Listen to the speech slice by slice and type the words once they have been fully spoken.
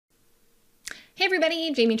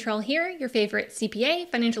everybody, Jamie Troll here, your favorite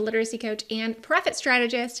CPA, financial literacy coach, and profit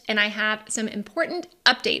strategist, and I have some important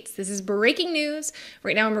updates. This is breaking news.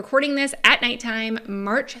 Right now I'm recording this at nighttime,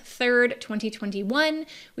 March 3rd, 2021.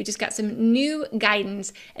 We just got some new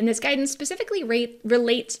guidance, and this guidance specifically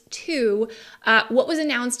relates to what was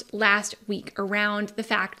announced last week around the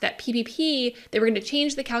fact that PPP, they were going to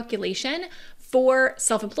change the calculation for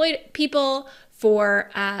self-employed people,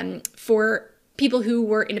 for people who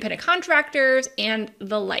were independent contractors and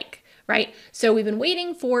the like, right? So we've been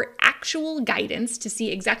waiting for actual guidance to see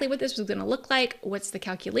exactly what this was going to look like, what's the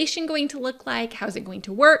calculation going to look like, how's it going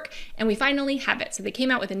to work, and we finally have it. So they came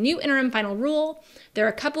out with a new interim final rule. There are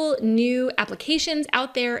a couple new applications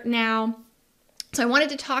out there now. So I wanted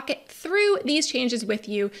to talk it through these changes with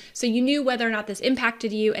you so you knew whether or not this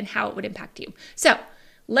impacted you and how it would impact you. So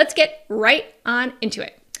let's get right on into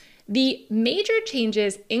it. The major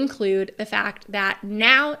changes include the fact that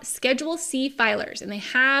now Schedule C filers, and they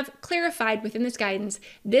have clarified within this guidance,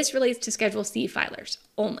 this relates to Schedule C filers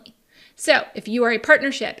only. So if you are a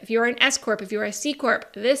partnership, if you are an S Corp, if you are a C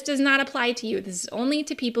Corp, this does not apply to you. This is only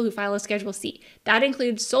to people who file a Schedule C. That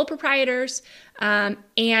includes sole proprietors and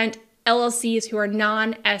LLCs who are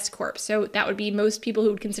non-S Corp. So that would be most people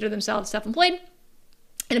who would consider themselves self-employed,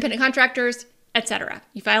 independent contractors, etc.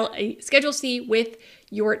 You file a Schedule C with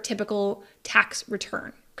your typical tax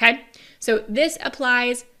return, okay? So this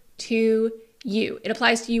applies to you. It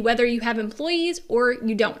applies to you whether you have employees or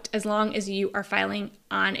you don't, as long as you are filing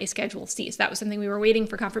on a Schedule C. So that was something we were waiting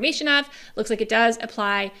for confirmation of. Looks like it does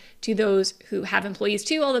apply to those who have employees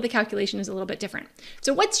too, although the calculation is a little bit different.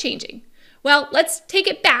 So what's changing? Well, let's take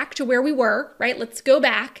it back to where we were, right? Let's go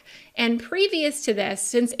back. And previous to this,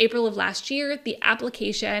 since April of last year, the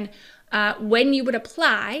application when you would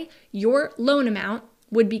apply, your loan amount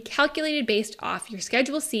would be calculated based off your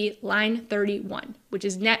Schedule C line 31, which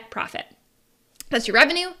is net profit. That's your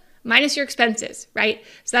revenue minus your expenses, right?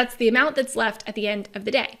 So that's the amount that's left at the end of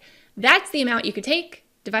the day. That's the amount you could take,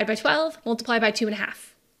 divide by 12, multiply by 2.5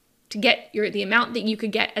 to get the amount that you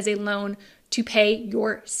could get as a loan to pay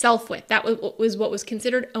yourself with. That was what was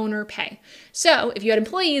considered owner pay. So if you had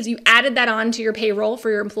employees, you added that on to your payroll for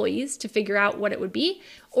your employees to figure out what it would be.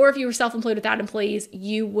 Or if you were self-employed without employees,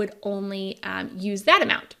 you would only use that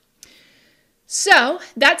amount. So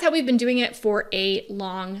that's how we've been doing it for a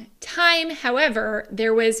long time. However,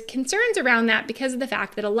 there was concerns around that because of the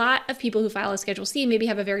fact that a lot of people who file a Schedule C maybe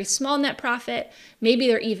have a very small net profit, maybe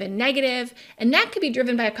they're even negative, and that could be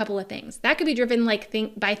driven by a couple of things. That could be driven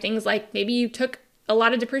by things like maybe you took a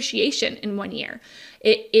lot of depreciation in one year.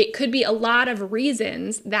 It could be a lot of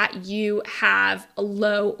reasons that you have a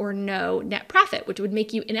low or no net profit, which would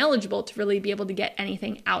make you ineligible to really be able to get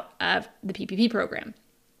anything out of the PPP program.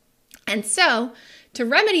 And so to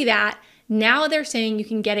remedy that, now they're saying you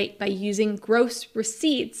can get it by using gross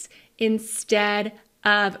receipts instead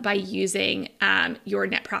of by using your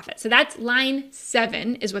net profit. So that's line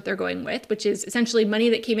 7 is what they're going with, which is essentially money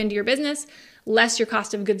that came into your business, less your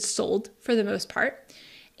cost of goods sold for the most part.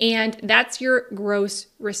 And that's your gross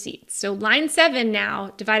receipts. So line 7 now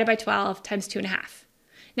divided by 12 times 2.5.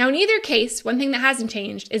 Now in either case, one thing that hasn't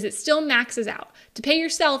changed is it still maxes out. To pay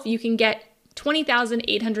yourself, you can get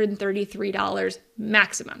 $20,833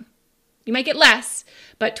 maximum. You might get less,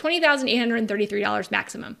 but $20,833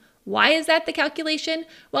 maximum. Why is that the calculation?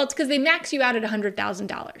 Well, it's because they max you out at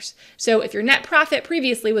 $100,000. So if your net profit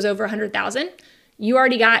previously was over $100,000, you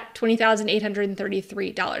already got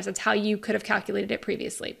 $20,833. That's how you could have calculated it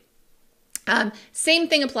previously. Same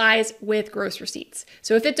thing applies with gross receipts.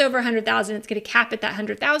 So if it's over $100,000, it's going to cap at that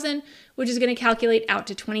 $100,000, which is going to calculate out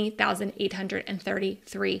to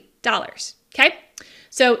 $20,833. Okay,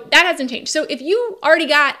 so that hasn't changed. So if you already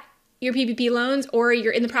got your PPP loans or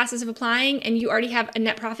you're in the process of applying and you already have a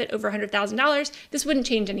net profit over $100,000, this wouldn't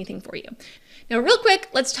change anything for you. Now, real quick,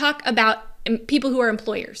 let's talk about people who are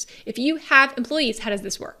employers. If you have employees, how does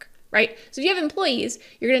this work? Right? So if you have employees,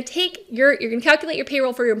 you're going to calculate your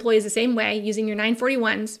payroll for your employees the same way using your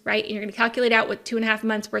 941s, right? And you're going to calculate out what 2.5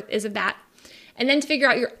 months worth is of that. And then to figure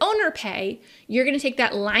out your owner pay, you're going to take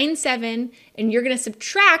that line 7 and you're going to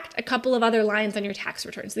subtract a couple of other lines on your tax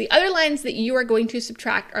return. So the other lines that you are going to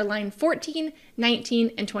subtract are line 14,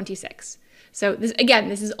 19, and 26. So this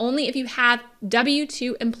is only if you have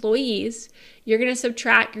W-2 employees. You're going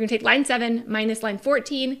to take line 7 minus line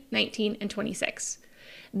 14, 19, and 26.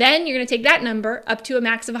 Then you're going to take that number up to a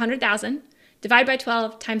max of 100,000, divide by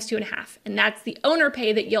 12 times 2.5. And that's the owner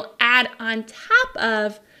pay that you'll add on top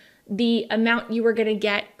of the amount you were going to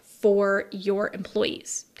get for your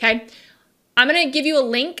employees. Okay. I'm going to give you a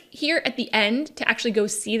link here at the end to actually go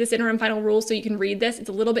see this interim final rule so you can read this. It's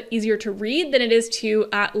a little bit easier to read than it is to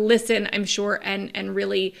listen, I'm sure, and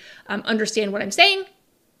really understand what I'm saying.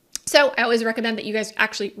 So I always recommend that you guys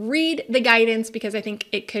actually read the guidance because I think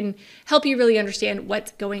it can help you really understand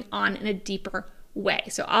what's going on in a deeper way.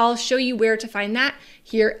 So I'll show you where to find that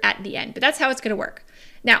here at the end, but that's how it's going to work.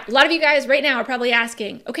 Now, a lot of you guys right now are probably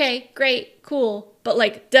asking, okay, great, cool, but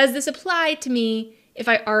like, does this apply to me if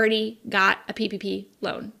I already got a PPP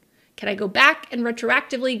loan? Can I go back and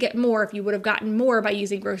retroactively get more if you would have gotten more by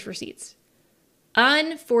using gross receipts?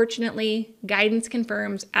 Unfortunately, guidance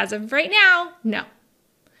confirms as of right now, no,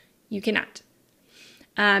 you cannot.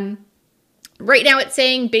 Right now it's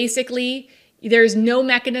saying basically there's no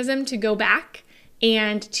mechanism to go back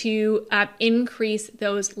and to increase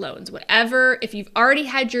those loans. Whatever, if you've already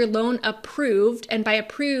had your loan approved, and by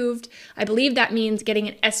approved, I believe that means getting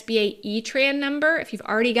an SBA E-Tran number. If you've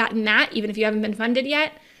already gotten that, even if you haven't been funded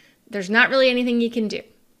yet, there's not really anything you can do.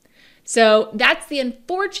 So that's the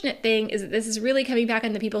unfortunate thing, is that this is really coming back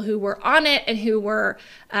on the people who were on it and who were,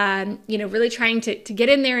 really trying to get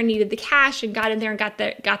in there and needed the cash and got in there and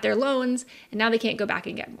got their loans, and now they can't go back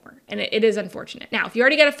and get more. And it is unfortunate. Now, if you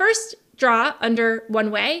already got a first draw under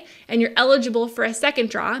one way and you're eligible for a second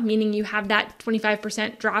draw, meaning you have that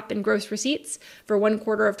 25% drop in gross receipts for 1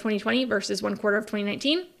 quarter of 2020 versus 1 quarter of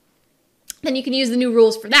 2019, then you can use the new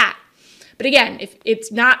rules for that. But again, if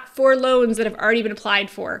it's not for loans that have already been applied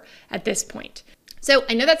for at this point. So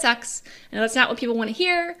I know that sucks. I know that's not what people want to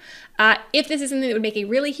hear. If this is something that would make a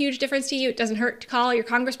really huge difference to you, it doesn't hurt to call your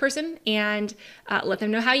congressperson and let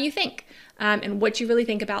them know how you think and what you really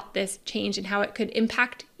think about this change and how it could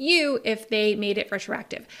impact you if they made it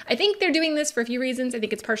retroactive. I think they're doing this for a few reasons. I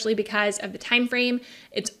think it's partially because of the time frame.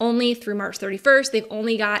 It's only through March 31st. They've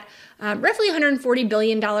only got roughly $140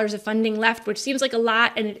 billion of funding left, which seems like a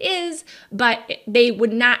lot, and it is, but they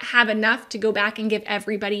would not have enough to go back and give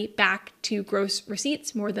everybody back to gross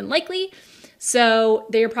receipts, more than likely. So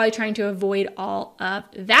they are probably trying to avoid all of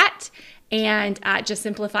that and just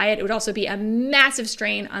simplify it. It would also be a massive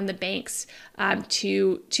strain on the banks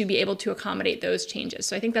to be able to accommodate those changes.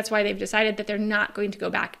 So I think that's why they've decided that they're not going to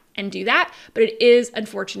go back and do that. But it is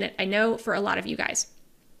unfortunate, I know, for a lot of you guys.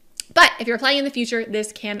 But if you're applying in the future,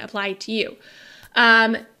 this can apply to you.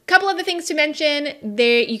 Couple other things to mention.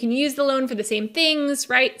 You can use the loan for the same things,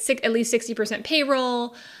 right? At least 60%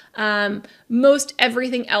 payroll. Most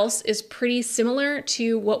everything else is pretty similar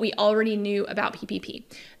to what we already knew about PPP.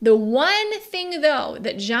 The one thing, though,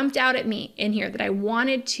 that jumped out at me in here that I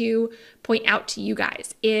wanted to point out to you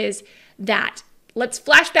guys is that, let's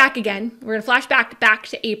flash back again. We're going to flash back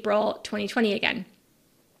to April 2020 again.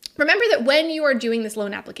 Remember that when you are doing this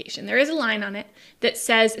loan application, there is a line on it that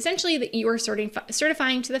says essentially that you are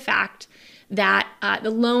certifying to the fact that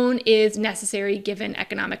the loan is necessary given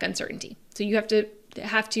economic uncertainty. So you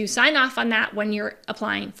have to sign off on that when you're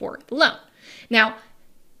applying for the loan. Now,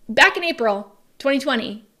 back in April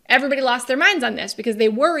 2020, everybody lost their minds on this because they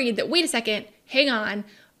worried that, wait a second, hang on,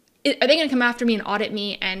 are they going to come after me and audit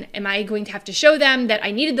me? And am I going to have to show them that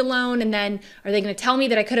I needed the loan? And then are they going to tell me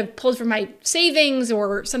that I could have pulled from my savings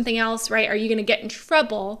or something else, right? Are you going to get in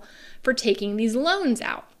trouble for taking these loans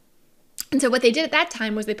out? And so what they did at that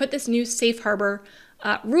time was they put this new safe harbor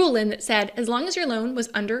rule in that said, as long as your loan was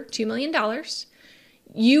under $2 million,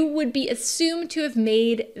 you would be assumed to have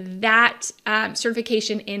made that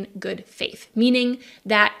certification in good faith, meaning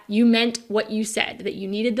that you meant what you said, that you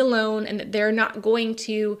needed the loan and that they're not going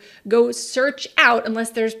to go search out unless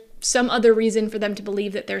there's some other reason for them to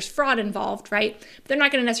believe that there's fraud involved, right? But they're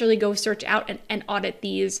not going to necessarily go search out and audit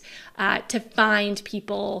these to find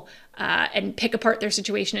people and pick apart their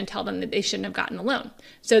situation and tell them that they shouldn't have gotten a loan.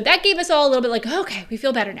 So that gave us all a little bit like, okay, we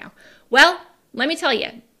feel better now. Well, let me tell you,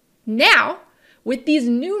 now, with these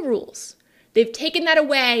new rules, they've taken that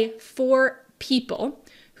away for people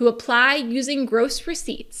who apply using gross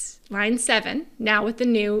receipts, line 7, now with the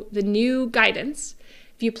new guidance.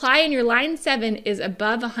 If you apply and your line 7 is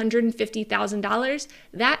above $150,000,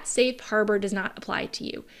 that safe harbor does not apply to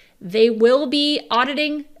you. They will be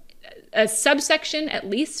auditing a subsection at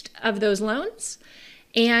least of those loans,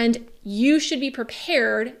 and you should be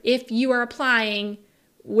prepared if you are applying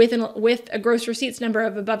with a gross receipts number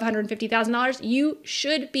of above $150,000, you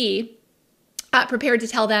should be prepared to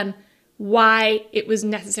tell them why it was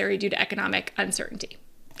necessary due to economic uncertainty,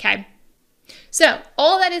 okay? So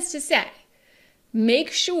all that is to say,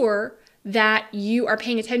 make sure that you are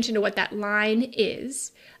paying attention to what that line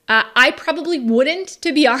is. I probably wouldn't,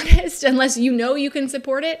 to be honest, unless you know you can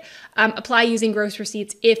support it, apply using gross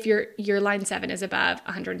receipts if your line 7 is above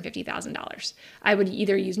 $150,000. I would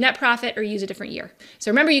either use net profit or use a different year.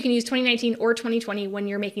 So remember, you can use 2019 or 2020 when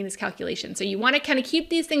you're making this calculation. So you want to kind of keep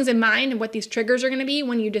these things in mind and what these triggers are going to be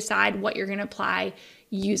when you decide what you're going to apply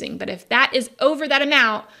using. But if that is over that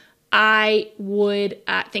amount, I would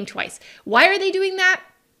think twice. Why are they doing that?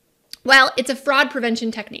 Well, it's a fraud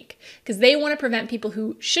prevention technique because they want to prevent people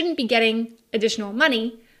who shouldn't be getting additional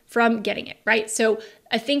money from getting it, right? So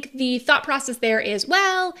I think the thought process there is,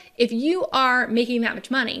 well, if you are making that much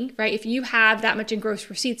money, right? If you have that much in gross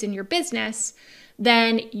receipts in your business,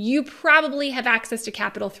 then you probably have access to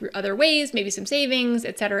capital through other ways, maybe some savings,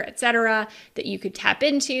 et cetera, that you could tap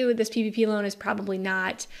into. This PPP loan is probably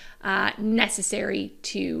not necessary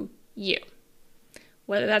to you.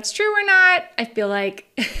 Whether that's true or not, I feel like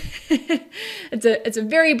it's a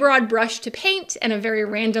very broad brush to paint and a very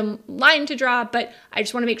random line to draw, but I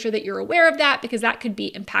just want to make sure that you're aware of that because that could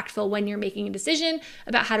be impactful when you're making a decision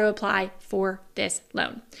about how to apply for this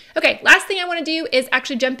loan. Okay, last thing I want to do is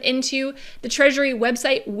actually jump into the Treasury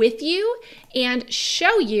website with you and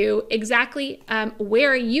show you exactly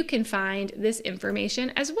where you can find this information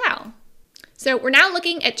as well. So we're now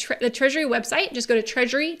looking at the Treasury website. Just go to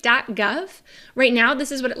treasury.gov. Right now,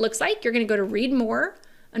 this is what it looks like. You're going to go to Read More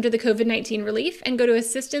under the COVID-19 relief and go to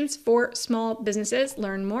Assistance for Small Businesses,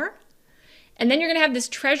 Learn More. And then you're going to have this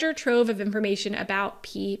treasure trove of information about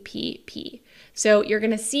PPP. So you're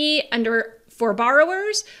going to see under For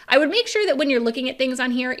Borrowers, I would make sure that when you're looking at things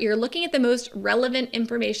on here, you're looking at the most relevant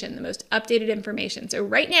information, the most updated information. So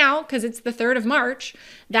right now, because it's the 3rd of March,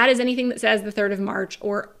 that is anything that says the 3rd of March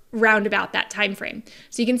or round about that time frame.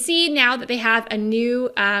 So you can see now that they have a new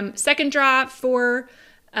second draw for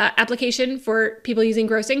application for people using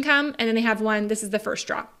gross income, and then they have one, this is the first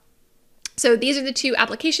draw. So these are the two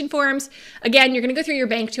application forms. Again, you're going to go through your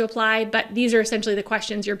bank to apply, but these are essentially the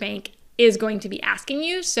questions your bank is going to be asking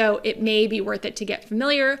you, so it may be worth it to get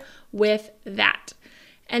familiar with that.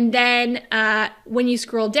 And then when you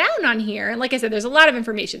scroll down on here, like I said, there's a lot of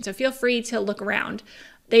information, so feel free to look around.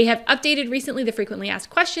 They have updated recently the frequently asked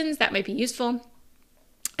questions. That might be useful.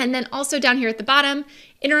 And then also down here at the bottom,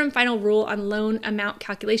 interim final rule on loan amount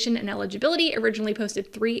calculation and eligibility, originally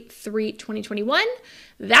posted 3/3/2021.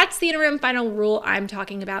 That's the interim final rule I'm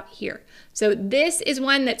talking about here. So this is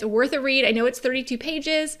one that's worth a read. I know it's 32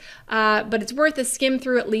 pages, but it's worth a skim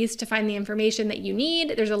through at least to find the information that you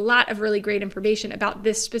need. There's a lot of really great information about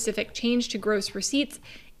this specific change to gross receipts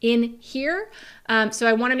in here. So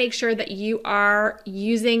I want to make sure that you are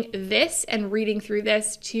using this and reading through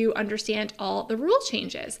this to understand all the rule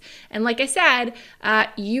changes. And like I said,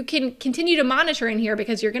 you can continue to monitor in here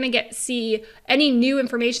because you're going to see any new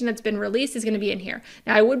information that's been released is going to be in here.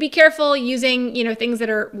 Now I would be careful using, things that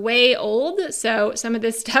are way old. So some of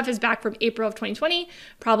this stuff is back from April of 2020,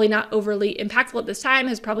 probably not overly impactful at this time,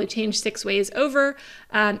 has probably changed 6 ways over.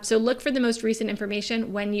 So look for the most recent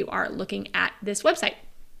information when you are looking at this website.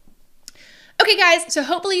 Okay guys, so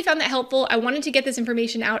hopefully you found that helpful. I wanted to get this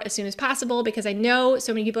information out as soon as possible because I know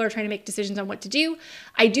so many people are trying to make decisions on what to do.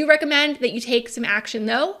 I do recommend that you take some action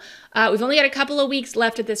though. We've only got a couple of weeks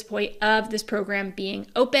left at this point of this program being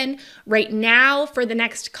open. Right now, for the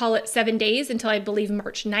next, call it 7 days until I believe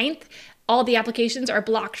March 9th, all the applications are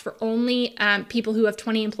blocked for only people who have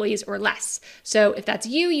 20 employees or less. So if that's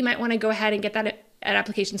you, you might want to go ahead and get that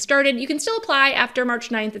application started. You can still apply after March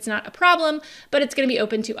 9th. It's not a problem, but it's going to be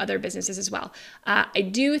open to other businesses as well. I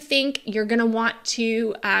do think you're going to want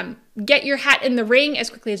to get your hat in the ring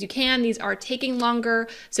as quickly as you can. These are taking longer,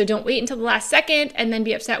 so don't wait until the last second and then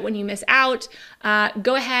be upset when you miss out.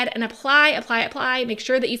 Go ahead and apply. Make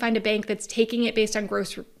sure that you find a bank that's taking it based on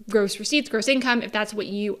gross receipts, gross income, if that's what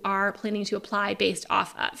you are planning to apply based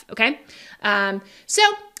off of, okay? So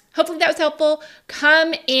hopefully that was helpful.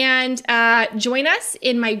 Come and join us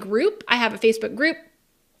in my group. I have a Facebook group,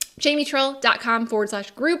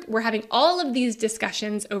 jamietrill.com/group. We're having all of these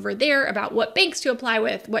discussions over there about what banks to apply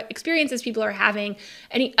with, what experiences people are having,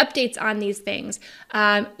 any updates on these things.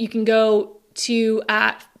 You can go to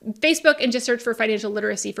Facebook and just search for financial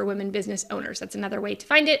literacy for women business owners. That's another way to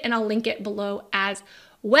find it, and I'll link it below as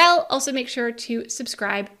well. Also make sure to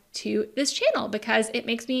subscribe to this channel because it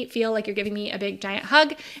makes me feel like you're giving me a big giant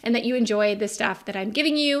hug and that you enjoy the stuff that I'm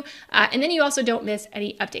giving you. And then you also don't miss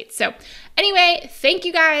any updates. So anyway, thank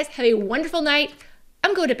you guys. Have a wonderful night.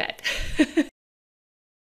 I'm going to bed.